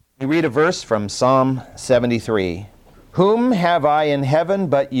We read a verse from Psalm 73. Whom have I in heaven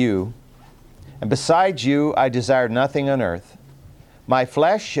but you? And besides you I desire nothing on earth. My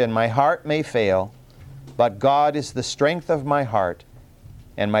flesh and my heart may fail, but God is the strength of my heart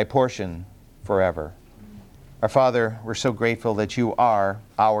and my portion forever. Our Father, we're so grateful that you are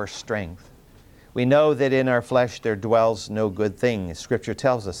our strength. We know that in our flesh there dwells no good thing. Scripture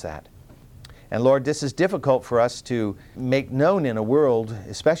tells us that. And Lord, this is difficult for us to make known in a world,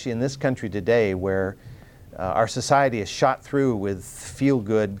 especially in this country today, where our society is shot through with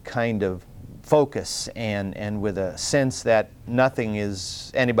feel-good kind of focus and with a sense that nothing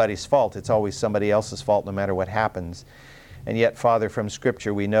is anybody's fault. It's always somebody else's fault no matter what happens. And yet, Father, from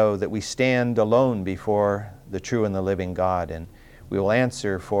Scripture we know that we stand alone before the true and the living God, and we will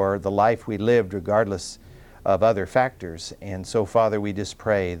answer for the life we lived regardless of other factors. And so, Father, we just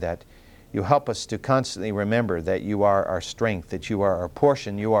pray that you help us to constantly remember that you are our strength, that you are our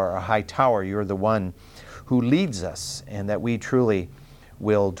portion, you are our high tower, you're the one who leads us, and that we truly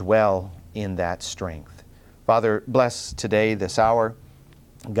will dwell in that strength. Father, bless today, this hour.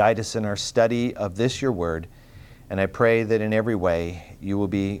 Guide us in our study of this, your word. And I pray that in every way you will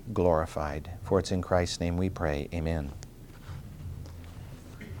be glorified. For it's in Christ's name we pray. Amen.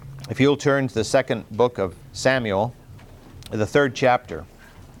 If you'll turn to the second book of Samuel, the 3rd chapter,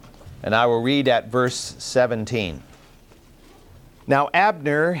 and I will read at verse 17. Now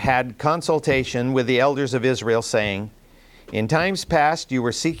Abner had consultation with the elders of Israel, saying, In times past you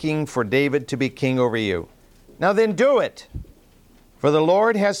were seeking for David to be king over you. Now then do it! For the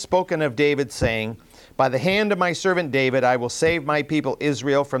Lord has spoken of David, saying, By the hand of my servant David I will save my people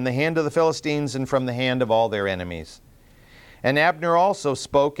Israel from the hand of the Philistines and from the hand of all their enemies. And Abner also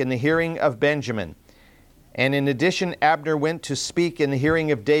spoke in the hearing of Benjamin. And in addition, Abner went to speak in the hearing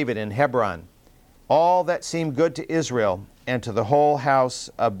of David in Hebron, all that seemed good to Israel and to the whole house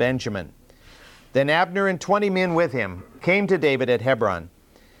of Benjamin. Then Abner and 20 men with him came to David at Hebron.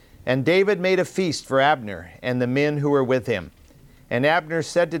 And David made a feast for Abner and the men who were with him. And Abner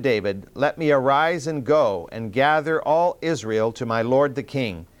said to David, Let me arise and go and gather all Israel to my lord the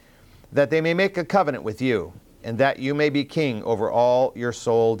king, that they may make a covenant with you, and that you may be king over all your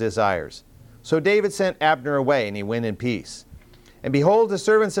soul desires. So David sent Abner away, and he went in peace. And behold, the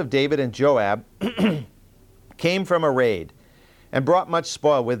servants of David and Joab came from a raid, and brought much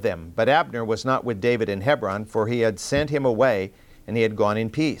spoil with them. But Abner was not with David in Hebron, for he had sent him away, and he had gone in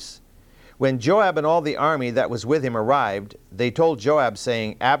peace. When Joab and all the army that was with him arrived, they told Joab,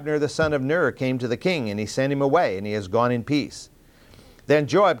 saying, Abner the son of Ner came to the king, and he sent him away, and he has gone in peace. Then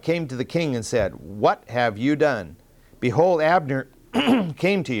Joab came to the king and said, What have you done? Behold, Abner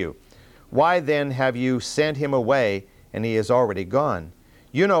came to you. Why then have you sent him away, and he is already gone?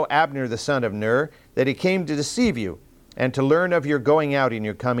 You know Abner the son of Ner, that he came to deceive you, and to learn of your going out and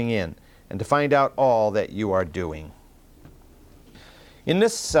your coming in, and to find out all that you are doing. In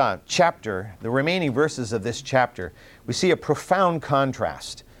this chapter, the remaining verses of this chapter, we see a profound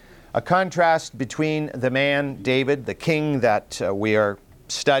contrast. A contrast between the man, David, the king that we are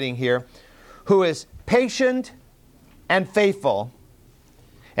studying here, who is patient and faithful.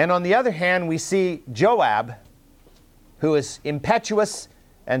 And on the other hand, we see Joab, who is impetuous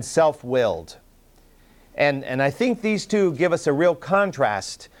and self-willed. And I think these two give us a real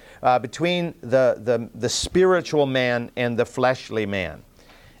contrast between the spiritual man and the fleshly man,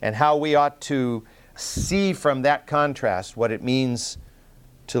 and how we ought to see from that contrast what it means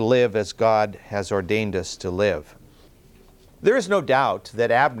to live as God has ordained us to live. There is no doubt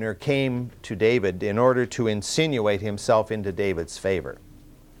that Abner came to David in order to insinuate himself into David's favor.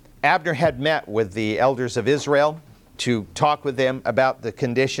 Abner had met with the elders of Israel to talk with them about the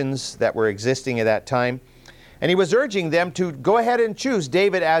conditions that were existing at that time, and he was urging them to go ahead and choose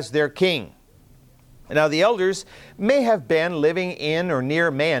David as their king. Now, the elders may have been living in or near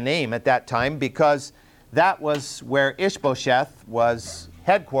Mahanaim at that time, because that was where Ishbosheth was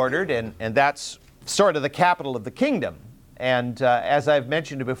headquartered, and that's sort of the capital of the kingdom. And as I've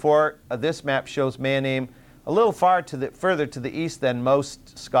mentioned before, this map shows Mahanaim a little further to the east than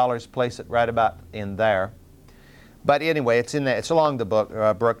most scholars place it, right about in there. But anyway, it's along the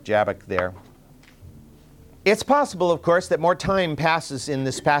brook Jabbok there. It's possible, of course, that more time passes in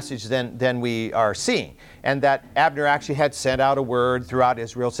this passage than we are seeing, and that Abner actually had sent out a word throughout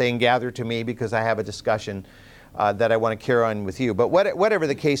Israel saying, Gather to me, because I have a discussion that I want to carry on with you. But whatever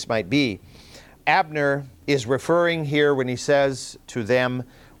the case might be, Abner is referring here when he says to them,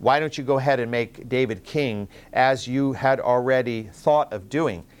 why don't you go ahead and make David king, as you had already thought of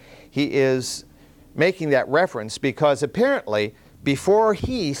doing? He is making that reference because apparently before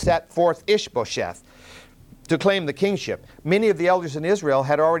he set forth Ishbosheth, to claim the kingship. Many of the elders in Israel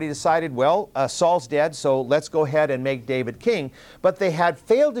had already decided, well, Saul's dead, so let's go ahead and make David king. But they had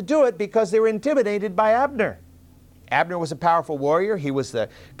failed to do it because they were intimidated by Abner. Abner was a powerful warrior. He was the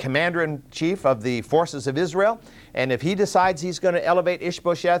commander-in-chief of the forces of Israel. And if he decides he's going to elevate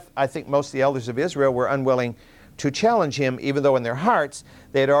Ishbosheth, I think most of the elders of Israel were unwilling to challenge him, even though in their hearts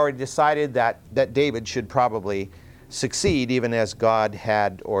they had already decided that David should probably succeed, even as God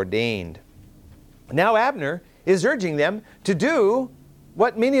had ordained. Now Abner is urging them to do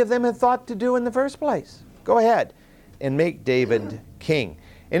what many of them had thought to do in the first place. Go ahead and make David king.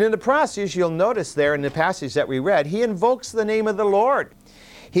 And in the process, you'll notice there in the passage that we read, he invokes the name of the Lord.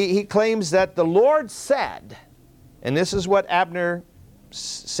 He claims that the Lord said, and this is what Abner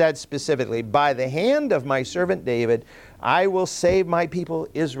said specifically, by the hand of my servant David, I will save my people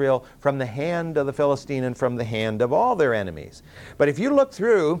Israel from the hand of the Philistine and from the hand of all their enemies. But if you look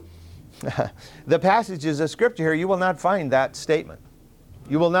through the passages of Scripture here, you will not find that statement.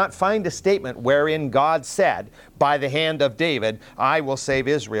 You will not find a statement wherein God said, by the hand of David, I will save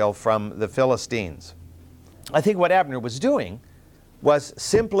Israel from the Philistines. I think what Abner was doing was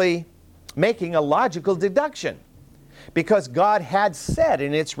simply making a logical deduction, because God had said,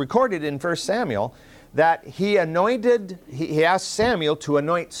 and it's recorded in 1 Samuel, that he asked Samuel to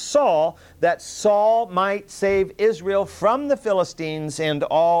anoint Saul, that Saul might save Israel from the Philistines and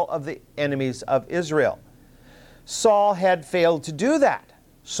all of the enemies of Israel. Saul had failed to do that,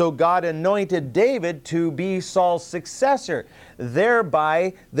 so God anointed David to be Saul's successor.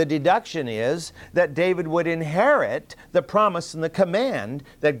 Thereby, the deduction is that David would inherit the promise and the command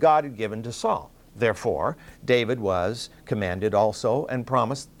that God had given to Saul. Therefore, David was commanded also and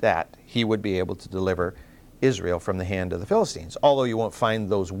promised that he would be able to deliver Israel from the hand of the Philistines. Although you won't find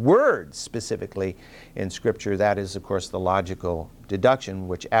those words specifically in Scripture, that is, of course, the logical deduction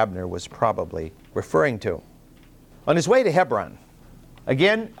which Abner was probably referring to. On his way to Hebron,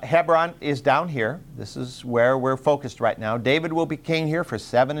 again, Hebron is down here. This is where we're focused right now. David will be king here for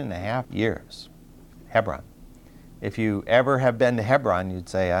 7.5 years. Hebron. If you ever have been to Hebron, you'd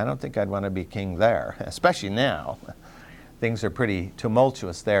say, I don't think I'd want to be king there, especially now. Things are pretty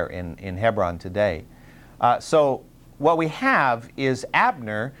tumultuous there in Hebron today. So what we have is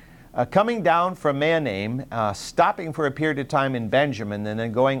Abner coming down from Mahanaim, stopping for a period of time in Benjamin, and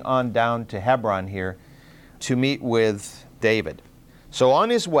then going on down to Hebron here to meet with David. So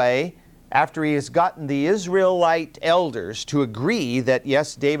on his way, after he has gotten the Israelite elders to agree that,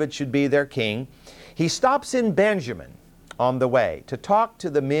 yes, David should be their king, he stops in Benjamin on the way to talk to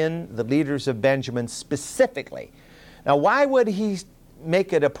the men, the leaders of Benjamin specifically. Now, why would he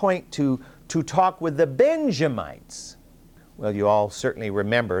make it a point to talk with the Benjamites? Well, you all certainly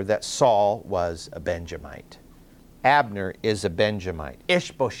remember that Saul was a Benjamite. Abner is a Benjamite.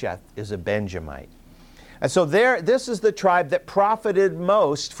 Ishbosheth is a Benjamite. And so this is the tribe that profited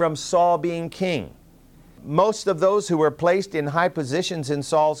most from Saul being king. Most of those who were placed in high positions in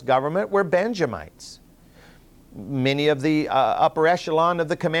Saul's government were Benjamites. Many of the upper echelon of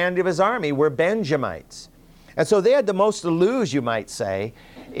the command of his army were Benjamites. And so they had the most to lose, you might say,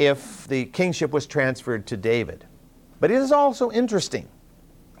 if the kingship was transferred to David. But it is also interesting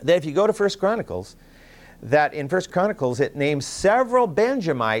that if you go to 1 Chronicles, that in 1 Chronicles it names several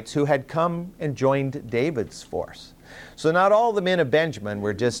Benjamites who had come and joined David's force. So not all the men of Benjamin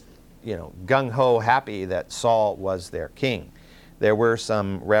were just gung-ho happy that Saul was their king. There were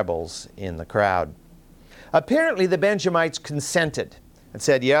some rebels in the crowd. Apparently the Benjamites consented and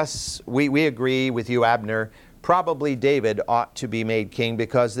said, yes, we agree with you, Abner. Probably David ought to be made king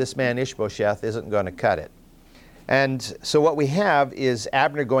because this man Ishbosheth isn't going to cut it. And so what we have is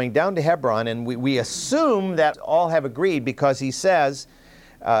Abner going down to Hebron, and we assume that all have agreed because he says,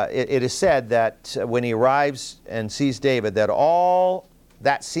 it is said that when he arrives and sees David, that all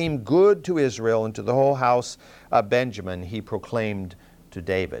that seemed good to Israel and to the whole house of Benjamin, he proclaimed to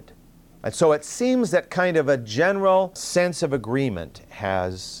David. And so it seems that kind of a general sense of agreement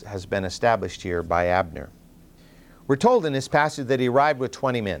has been established here by Abner. We're told in this passage that he arrived with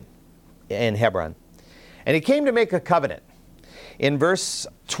 20 men in Hebron. And he came to make a covenant. In verse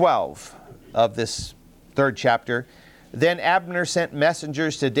 12 of this 3rd chapter, then Abner sent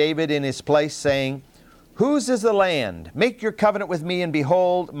messengers to David in his place, saying, whose is the land? Make your covenant with me, and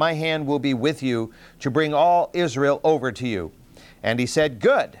behold, my hand will be with you to bring all Israel over to you. And he said,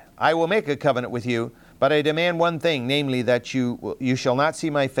 good, I will make a covenant with you, but I demand one thing, namely that you shall not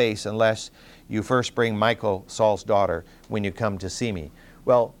see my face unless you first bring Michal, Saul's daughter, when you come to see me.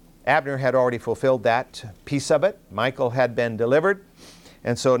 Well, Abner had already fulfilled that piece of it. Michal had been delivered,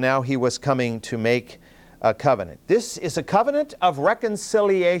 and so now he was coming to make a covenant. This is a covenant of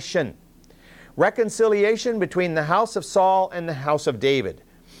reconciliation. reconciliation between the house of Saul and the house of David.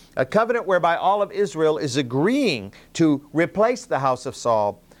 A covenant whereby all of Israel is agreeing to replace the house of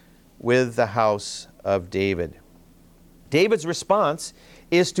Saul with the house of David. David's response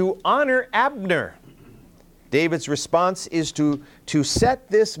is to honor Abner. David's response is to set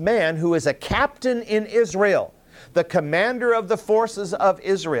this man who is a captain in Israel, the commander of the forces of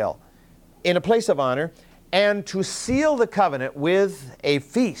Israel, in a place of honor, and to seal the covenant with a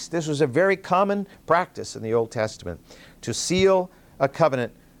feast. This was a very common practice in the Old Testament, to seal a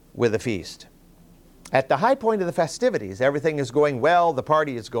covenant with a feast. At the high point of the festivities, everything is going well, the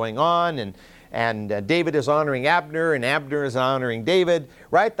party is going on, and David is honoring Abner, and Abner is honoring David.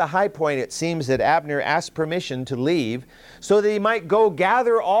 Right at the high point, it seems that Abner asked permission to leave so that he might go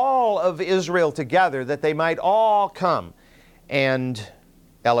gather all of Israel together, that they might all come and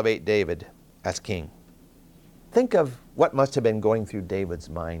elevate David as king. Think of what must have been going through David's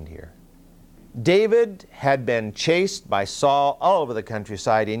mind here. David had been chased by Saul all over the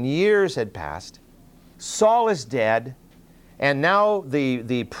countryside, and years had passed. Saul is dead, and now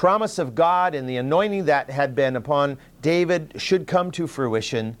the promise of God and the anointing that had been upon David should come to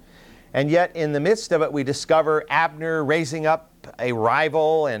fruition. And yet in the midst of it, we discover Abner raising up a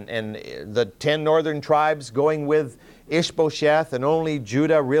rival, and the 10 northern tribes going with Ishbosheth, and only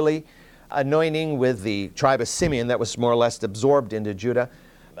Judah really anointing with the tribe of Simeon that was more or less absorbed into Judah,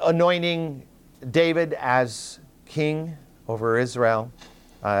 anointing David as king over Israel,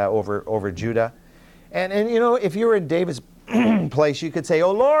 over Judah. And you know, if you were in David's place, you could say,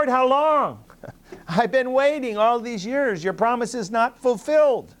 "Oh Lord, how long? I've been waiting all these years. Your promise is not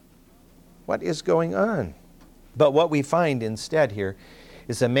fulfilled. What is going on?" But what we find instead here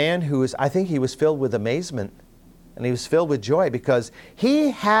is a man who is, I think he was filled with amazement, and he was filled with joy because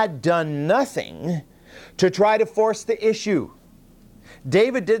he had done nothing to try to force the issue.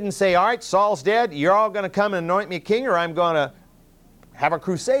 David didn't say, "All right, Saul's dead. You're all going to come and anoint me king, or I'm going to have a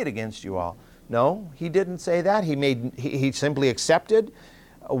crusade against you all." No, he didn't say that. He simply accepted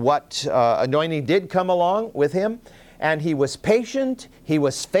what anointing did come along with him, and he was patient, he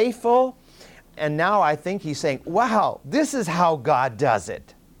was faithful, and now I think he's saying, wow, this is how God does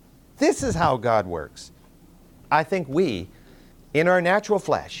it. This is how God works. I think we, in our natural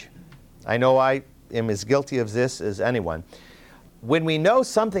flesh, I know I am as guilty of this as anyone, when we know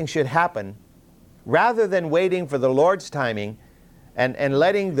something should happen, rather than waiting for the Lord's timing and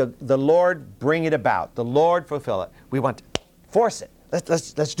letting the Lord bring it about, the Lord fulfill it, we want to force it.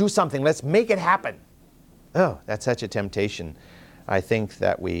 Let's do something. Let's make it happen. Oh, that's such a temptation, I think,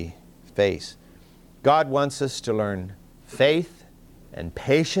 that we face. God wants us to learn faith and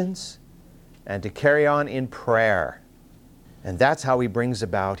patience and to carry on in prayer. And that's how He brings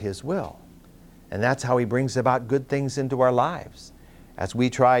about His will. And that's how He brings about good things into our lives. As we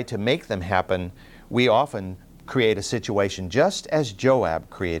try to make them happen, we often create a situation just as Joab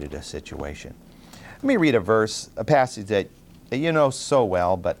created a situation. Let me read a passage that you know so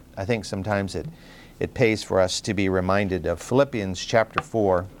well, but I think sometimes it pays for us to be reminded of. Philippians chapter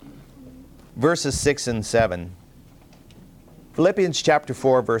 4, verses 6 and 7. Philippians chapter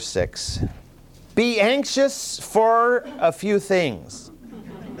 4, verse 6. Be anxious for a few things.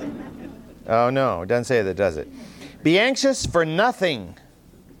 Oh no, it doesn't say that, does it? Be anxious for nothing,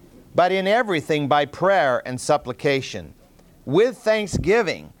 but in everything by prayer and supplication, with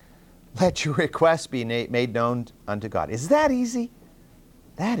thanksgiving, let your requests be made known unto God. Is that easy?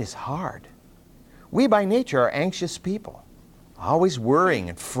 That is hard. We by nature are anxious people, always worrying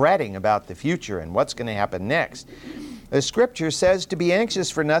and fretting about the future and what's going to happen next. The Scripture says to be anxious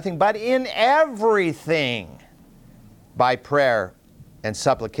for nothing, but in everything by prayer and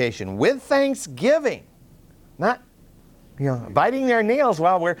supplication, with thanksgiving. Not, biting their nails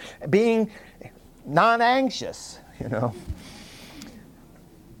while we're being non-anxious,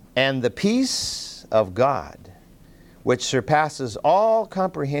 And the peace of God, which surpasses all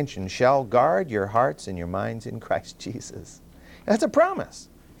comprehension, shall guard your hearts and your minds in Christ Jesus. That's a promise.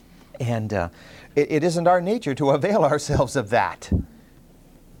 And it isn't our nature to avail ourselves of that.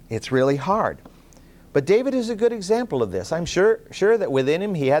 It's really hard. But David is a good example of this. I'm sure that within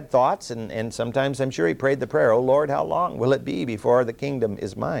him he had thoughts, and sometimes I'm sure he prayed the prayer, "Oh Lord, how long will it be before the kingdom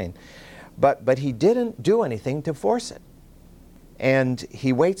is mine?" But he didn't do anything to force it. And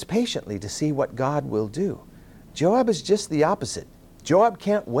he waits patiently to see what God will do. Joab is just the opposite. Joab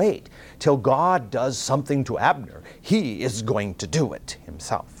can't wait till God does something to Abner. He is going to do it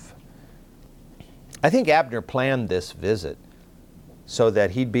himself. I think Abner planned this visit so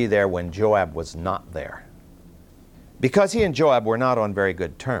that he'd be there when Joab was not there. Because he and Joab were not on very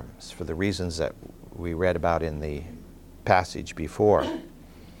good terms, for the reasons that we read about in the passage before.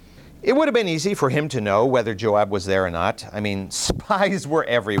 It would have been easy for him to know whether Joab was there or not. I mean, spies were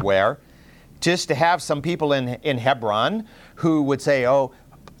everywhere. Just to have some people in Hebron who would say, oh,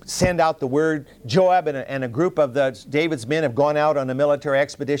 send out the word, Joab and a group of David's men have gone out on a military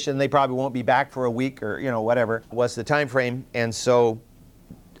expedition. They probably won't be back for a week, or whatever was the time frame. And so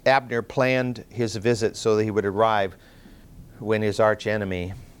Abner planned his visit so that he would arrive when his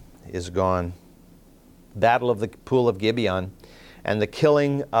archenemy is gone. Battle of the Pool of Gibeon and the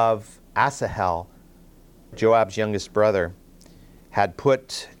killing of Asahel, Joab's youngest brother, had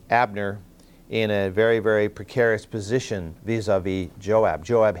put Abner in a very, very precarious position vis-a-vis Joab.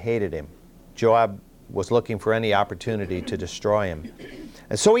 Joab hated him. Joab was looking for any opportunity to destroy him.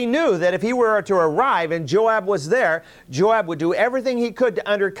 And so he knew that if he were to arrive and Joab was there, Joab would do everything he could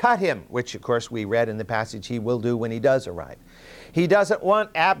to undercut him, which of course we read in the passage he will do when he does arrive. He doesn't want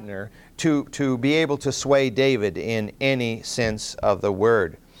Abner to be able to sway David in any sense of the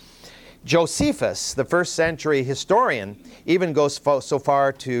word. Josephus, the first century historian, even goes so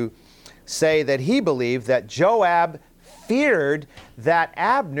far to say that he believed that Joab feared that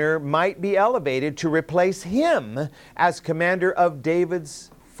Abner might be elevated to replace him as commander of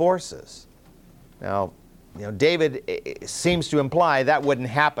David's forces. Now, David seems to imply that wouldn't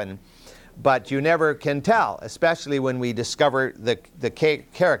happen, but you never can tell, especially when we discover the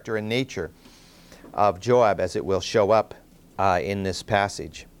character and nature of Joab as it will show up in this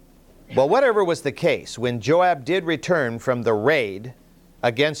passage. Well, whatever was the case, when Joab did return from the raid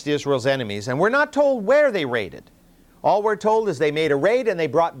against Israel's enemies, and we're not told where they raided. All we're told is they made a raid and they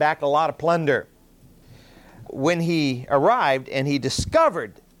brought back a lot of plunder. When he arrived and he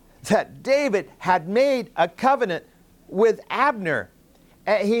discovered that David had made a covenant with Abner,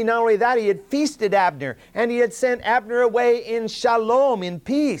 not only that, he had feasted Abner and he had sent Abner away in shalom, in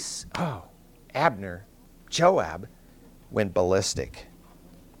peace. Oh, Joab went ballistic.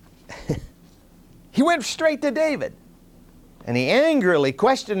 He went straight to David. And he angrily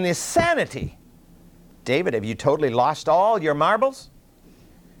questioned his sanity. David, have you totally lost all your marbles?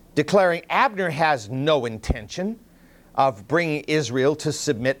 Declaring Abner has no intention of bringing Israel to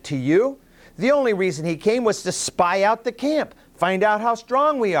submit to you. The only reason he came was to spy out the camp, find out how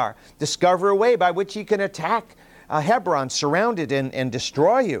strong we are, discover a way by which he can attack Hebron, surround it, and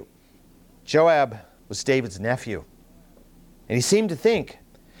destroy you. Joab was David's nephew. And he seemed to think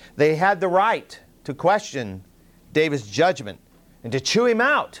they had the right to question David's judgment and to chew him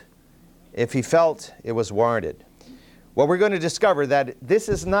out if he felt it was warranted. Well, we're going to discover that this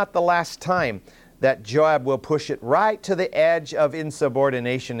is not the last time that Joab will push it right to the edge of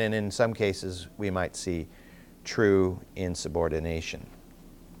insubordination, and in some cases we might see true insubordination.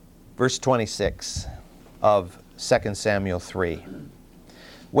 Verse 26 of 2 Samuel 3.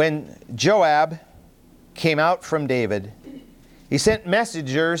 When Joab came out from David, he sent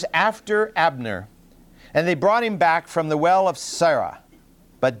messengers after Abner, and they brought him back from the well of Sirah,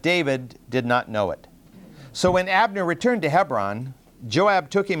 but David did not know it. So when Abner returned to Hebron, Joab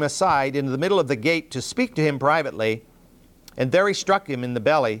took him aside into the middle of the gate to speak to him privately, and there he struck him in the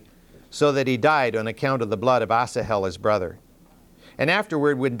belly, so that he died on account of the blood of Asahel his brother. And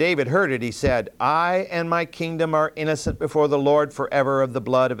afterward, when David heard it, he said, I and my kingdom are innocent before the Lord forever of the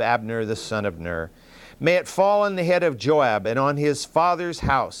blood of Abner the son of Ner. May it fall on the head of Joab and on his father's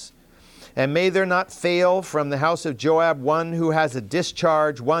house. And may there not fail from the house of Joab one who has a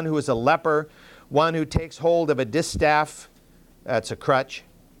discharge, one who is a leper, one who takes hold of a distaff, that's a crutch,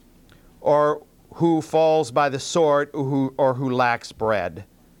 or who falls by the sword, or who lacks bread.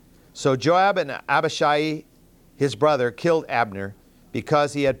 So Joab and Abishai, his brother, killed Abner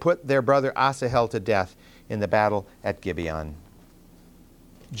because he had put their brother Asahel to death in the battle at Gibeon.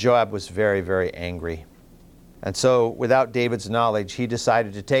 Joab was very, very angry. And so, without David's knowledge, he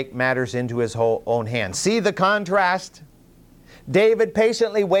decided to take matters into his own hands. See the contrast? David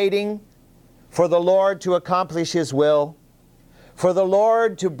patiently waiting for the Lord to accomplish his will, for the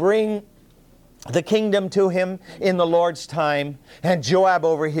Lord to bring the kingdom to him in the Lord's time. And Joab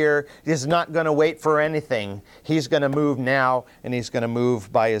over here is not going to wait for anything. He's going to move now, and he's going to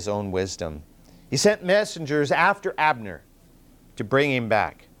move by his own wisdom. He sent messengers after Abner to bring him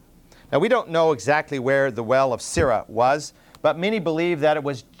back. Now, we don't know exactly where the well of Sirah was, but many believe that it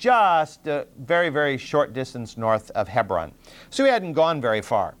was just a very, very short distance north of Hebron. So he hadn't gone very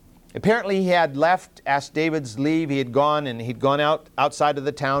far. Apparently he had left, asked David's leave, he had gone, and he'd gone outside of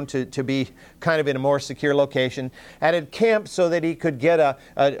the town to be kind of in a more secure location, and had camped so that he could get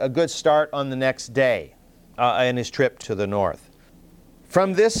a good start on the next day in his trip to the north.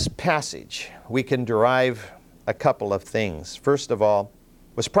 From this passage, we can derive a couple of things. First of all,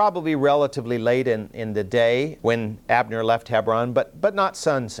 was probably relatively late in the day when Abner left Hebron, but not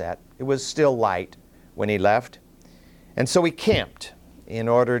sunset. It was still light when he left. And so he camped in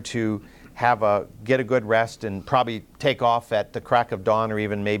order to get a good rest and probably take off at the crack of dawn or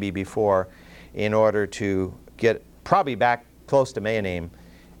even maybe before in order to get probably back close to Mahanaim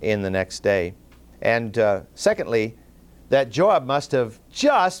in the next day. And secondly, that Joab must have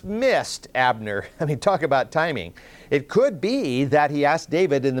just missed Abner. I mean, talk about timing. It could be that he asked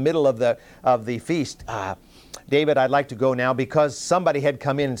David in the middle of the feast, David, I'd like to go now, because somebody had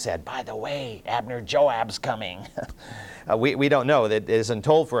come in and said, by the way, Abner, Joab's coming. We don't know. That isn't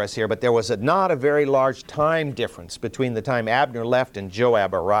told for us here, but there was not a very large time difference between the time Abner left and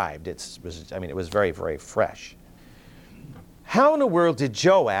Joab arrived. It was very, very fresh. How in the world did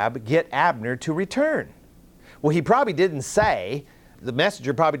Joab get Abner to return? Well, he probably didn't say, the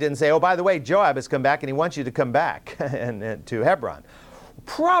messenger probably didn't say, oh, by the way, Joab has come back and he wants you to come back and to Hebron.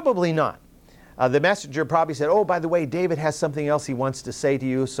 Probably not. The messenger probably said, oh, by the way, David has something else he wants to say to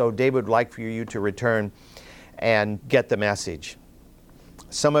you, so David would like for you to return and get the message.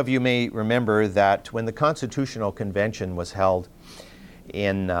 Some of you may remember that when the Constitutional Convention was held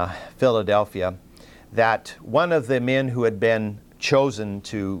in Philadelphia, that one of the men who had been chosen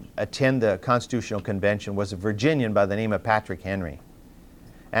to attend the Constitutional Convention was a Virginian by the name of Patrick Henry.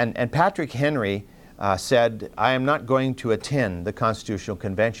 And Patrick Henry said, I am not going to attend the Constitutional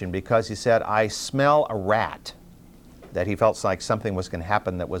Convention because he said, I smell a rat, that he felt like something was going to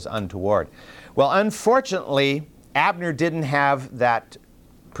happen that was untoward. Well, unfortunately, Abner didn't have that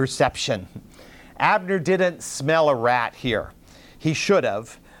perception. Abner didn't smell a rat here. He should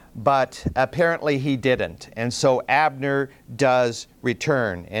have, but apparently he didn't. And so Abner does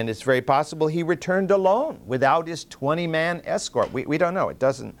return. And it's very possible he returned alone without his 20-man escort. We don't know. It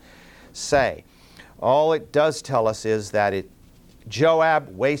doesn't say. All it does tell us is that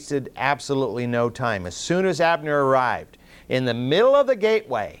Joab wasted absolutely no time. As soon as Abner arrived, in the middle of the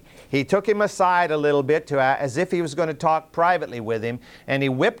gateway, he took him aside a little bit as if he was going to talk privately with him, and he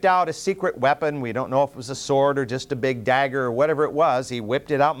whipped out a secret weapon. We don't know if it was a sword or just a big dagger or whatever it was. He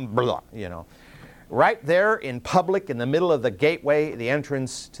whipped it out and blah, right there in public in the middle of the gateway, the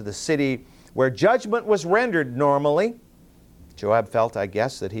entrance to the city where judgment was rendered normally. Joab felt, I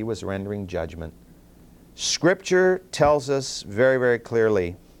guess, that he was rendering judgment. Scripture tells us very, very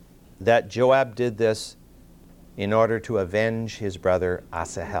clearly that Joab did this in order to avenge his brother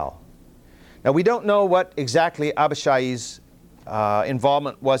Asahel. Now, we don't know what exactly Abishai's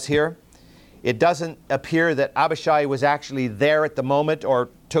involvement was here. It doesn't appear that Abishai was actually there at the moment or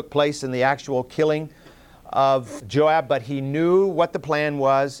took place in the actual killing of Joab, but he knew what the plan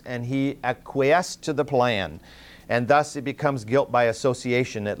was and he acquiesced to the plan. And thus it becomes guilt by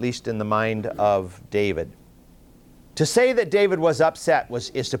association, at least in the mind of David. To say that David was upset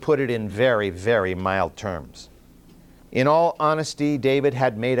is to put it in very, very mild terms. In all honesty, David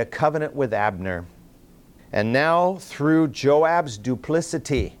had made a covenant with Abner. And now, through Joab's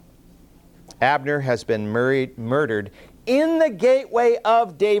duplicity, Abner has been murdered in the gateway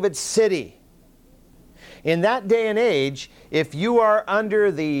of David's city. In that day and age, if you are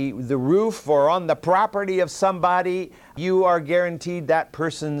under the roof or on the property of somebody, you are guaranteed that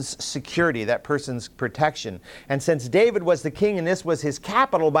person's security, that person's protection. And since David was the king and this was his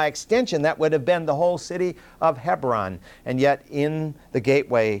capital, by extension, that would have been the whole city of Hebron. And yet in the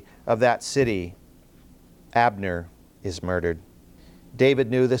gateway of that city, Abner is murdered.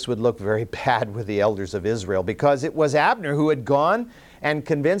 David knew this would look very bad with the elders of Israel because it was Abner who had gone and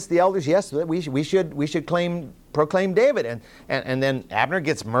convinced the elders, yes, we should proclaim David. And then Abner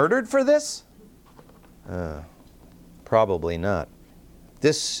gets murdered for this? Probably not.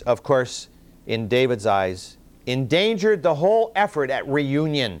 This, of course, in David's eyes, endangered the whole effort at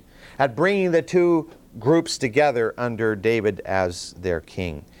reunion, at bringing the two groups together under David as their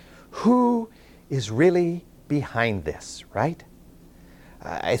king. Who is really behind this, right?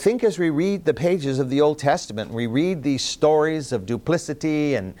 I think as we read the pages of the Old Testament, we read these stories of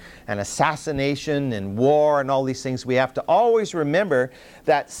duplicity and assassination and war and all these things, we have to always remember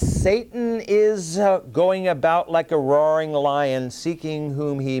that Satan is going about like a roaring lion, seeking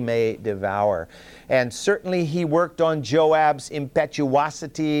whom he may devour. And certainly he worked on Joab's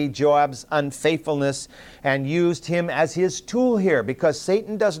impetuosity, Joab's unfaithfulness, and used him as his tool here, because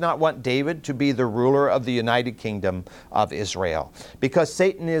Satan does not want David to be the ruler of the United Kingdom of Israel. Because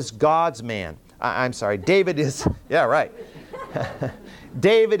Satan is God's man. David is, yeah, right.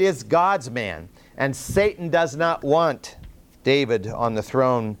 David is God's man, and Satan does not want David on the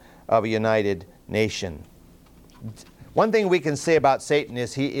throne of a united nation. One thing we can say about Satan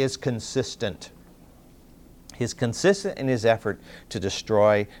is he is consistent. He's consistent in his effort to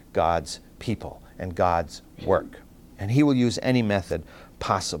destroy God's people and God's work. And he will use any method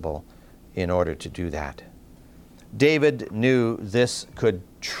possible in order to do that. David knew this could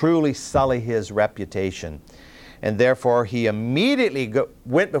truly sully his reputation, and therefore he immediately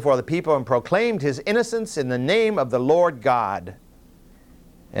went before the people and proclaimed his innocence in the name of the Lord God.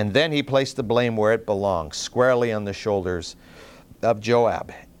 And then he placed the blame where it belongs, squarely on the shoulders of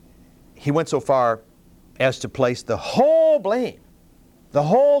Joab. He went so far as to place the whole blame, the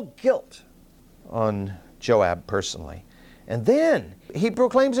whole guilt on Joab personally. And then he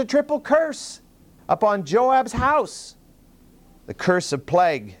proclaims a triple curse upon Joab's house. The curse of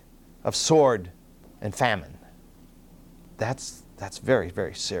plague, of sword, and famine. That's very,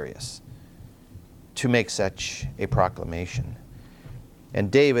 very serious to make such a proclamation.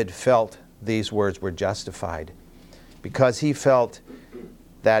 And David felt these words were justified because he felt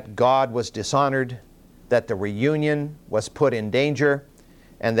that God was dishonored, that the reunion was put in danger,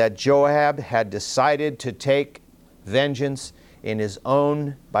 and that Joab had decided to take vengeance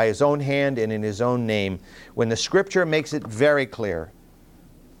by his own hand and in his own name, when the Scripture makes it very clear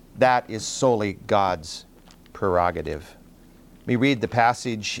that is solely God's prerogative. Let me read the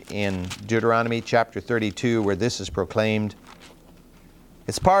passage in Deuteronomy chapter 32 where this is proclaimed.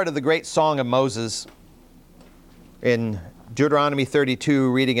 It's part of the great song of Moses. In Deuteronomy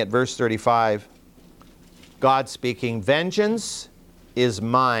 32, reading at verse 35, God speaking, "Vengeance is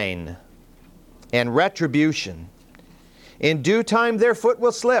mine, and retribution. In due time their foot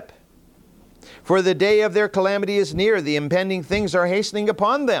will slip. For the day of their calamity is near, the impending things are hastening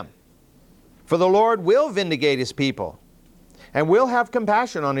upon them. For the Lord will vindicate his people, and will have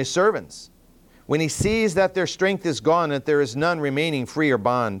compassion on his servants, when he sees that their strength is gone, that there is none remaining free or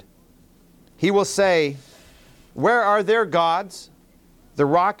bond. He will say, where are their gods, the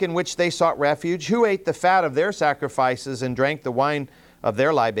rock in which they sought refuge? Who ate the fat of their sacrifices and drank the wine of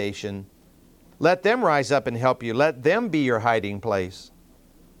their libation? Let them rise up and help you. Let them be your hiding place.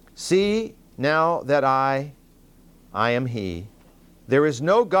 See now that I am he. There is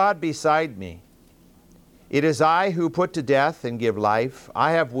no God beside me. It is I who put to death and give life.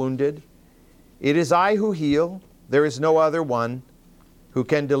 I have wounded. It is I who heal. There is no other one who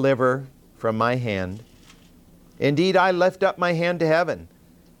can deliver from my hand. Indeed, I lift up my hand to heaven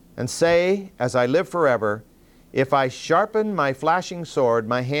and say, as I live forever, if I sharpen my flashing sword,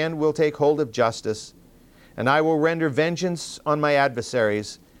 my hand will take hold of justice, and I will render vengeance on my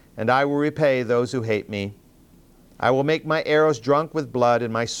adversaries, and I will repay those who hate me. I will make my arrows drunk with blood,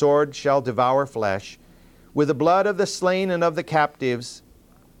 and my sword shall devour flesh, with the blood of the slain and of the captives,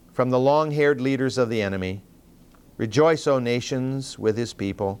 from the long-haired leaders of the enemy. Rejoice, O nations, with his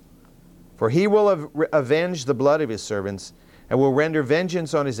people, for he will avenge the blood of his servants, and will render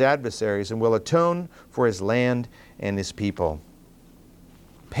vengeance on his adversaries, and will atone for his land and his people."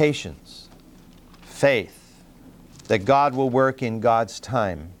 Patience, faith, that God will work in God's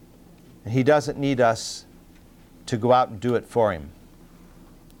time. And he doesn't need us to go out and do it for him.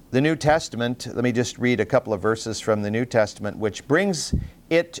 The New Testament, let me just read a couple of verses from the New Testament, which brings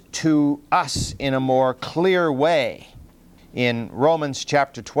it to us in a more clear way. In Romans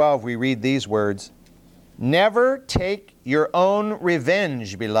chapter 12, we read these words, "Never take your own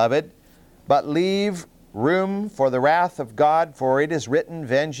revenge, beloved, but leave room for the wrath of God, for it is written,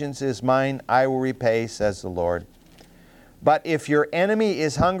 vengeance is mine, I will repay, says the Lord. But if your enemy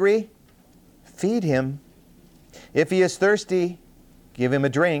is hungry, feed him. If he is thirsty, give him a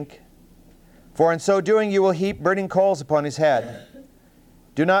drink. For in so doing you will heap burning coals upon his head.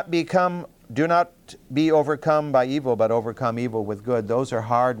 Do not be overcome by evil, but overcome evil with good." Those are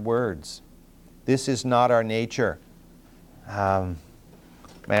hard words. This is not our nature.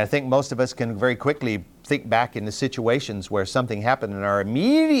 I think most of us can very quickly think back into situations where something happened and our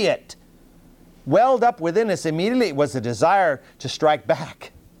immediate, welled up within us immediately was a desire to strike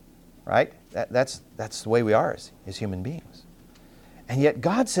back. Right? That's the way we are as human beings. And yet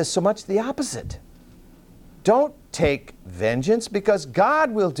God says so much the opposite. Don't take vengeance, because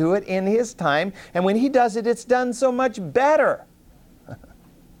God will do it in his time, and when he does it, it's done so much better.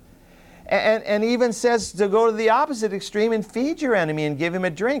 And even says to go to the opposite extreme and feed your enemy and give him a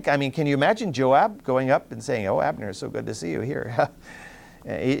drink. I mean, can you imagine Joab going up and saying, "Oh, Abner, it's so good to see you here."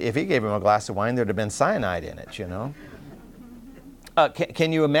 If he gave him a glass of wine, there'd have been cyanide in it, you know.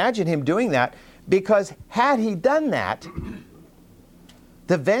 Can you imagine him doing that? Because had he done that,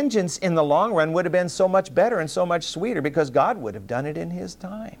 the vengeance in the long run would have been so much better and so much sweeter, because God would have done it in his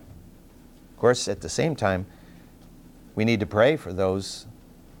time. Of course, at the same time, we need to pray for those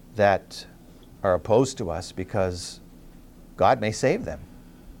that are opposed to us, because God may save them.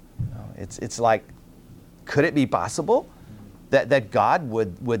 It's like Could it be possible that God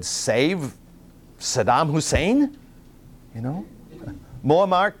would save Saddam Hussein? You know?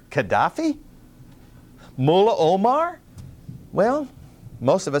 Muammar Gaddafi? Mullah Omar? Well,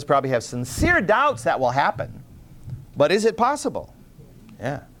 most of us probably have sincere doubts that will happen. But is it possible?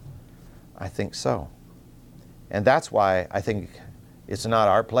 Yeah, I think so. And that's why I think it's not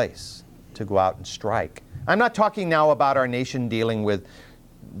our place to go out and strike. I'm not talking now about our nation dealing with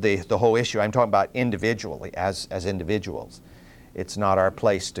the whole issue. I'm talking about individually, as individuals. It's not our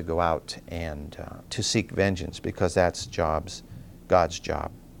place to go out and to seek vengeance, because that's God's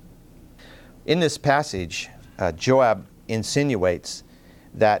job. In this passage, Joab insinuates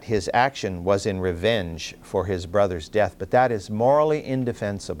that his action was in revenge for his brother's death, but that is morally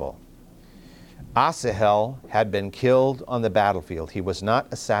indefensible. Asahel had been killed on the battlefield. He was not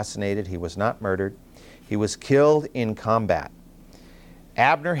assassinated. He was not murdered. He was killed in combat.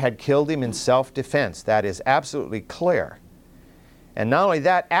 Abner had killed him in self-defense. That is absolutely clear. And not only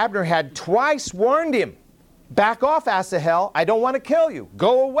that, Abner had twice warned him, back off, Asahel. I don't want to kill you.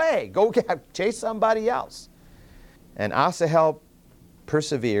 Go away. Go chase somebody else. And Asahel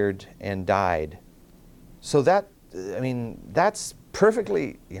persevered and died. So that's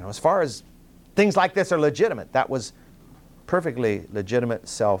perfectly, as far as things like this are legitimate, that was perfectly legitimate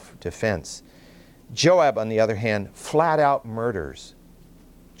self-defense. Joab, on the other hand, flat out murders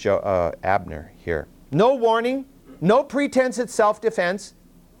Abner here. No warning, no pretense at self-defense,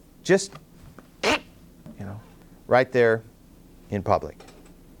 just, right there in public.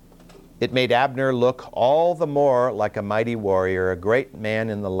 It made Abner look all the more like a mighty warrior, a great man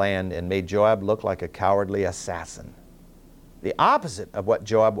in the land, and made Joab look like a cowardly assassin. The opposite of what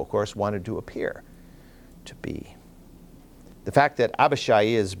Joab, of course, wanted to appear to be. The fact that Abishai,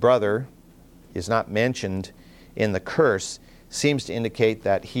 his brother, is not mentioned in the curse seems to indicate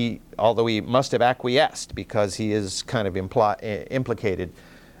that although he must have acquiesced, because he is kind of implicated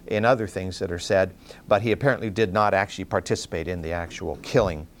in other things that are said, but he apparently did not actually participate in the actual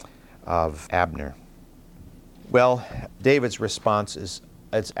killing of Abner. Well, David's response is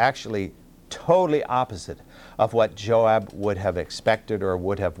actually totally opposite of what Joab would have expected or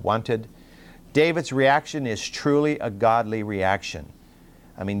would have wanted. David's reaction is truly a godly reaction.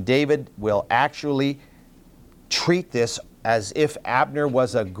 David will actually treat this as if Abner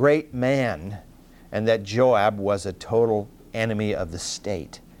was a great man and that Joab was a total enemy of the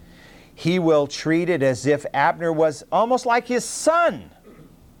state. He will treat it as if Abner was almost like his son.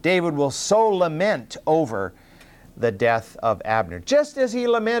 David will so lament over the death of Abner, just as he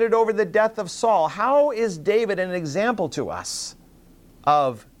lamented over the death of Saul. How is David an example to us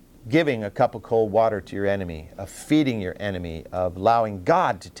of giving a cup of cold water to your enemy, of feeding your enemy, of allowing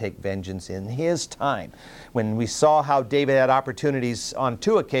God to take vengeance in His time? When we saw how David had opportunities on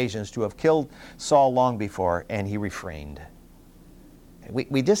 2 occasions to have killed Saul long before, and he refrained.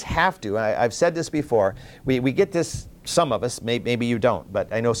 We just have to. I've said this before. We get this, some of us, maybe you don't,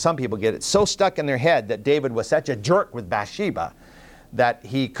 but I know some people get it so stuck in their head that David was such a jerk with Bathsheba that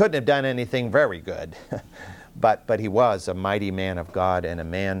he couldn't have done anything very good. But he was a mighty man of God and a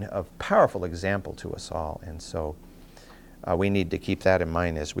man of powerful example to us all. And so we need to keep that in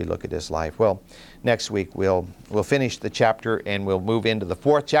mind as we look at his life. Well, next week we'll finish the chapter and we'll move into the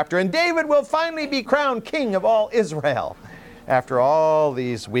 4th chapter, and David will finally be crowned king of all Israel after all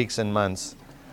these weeks and months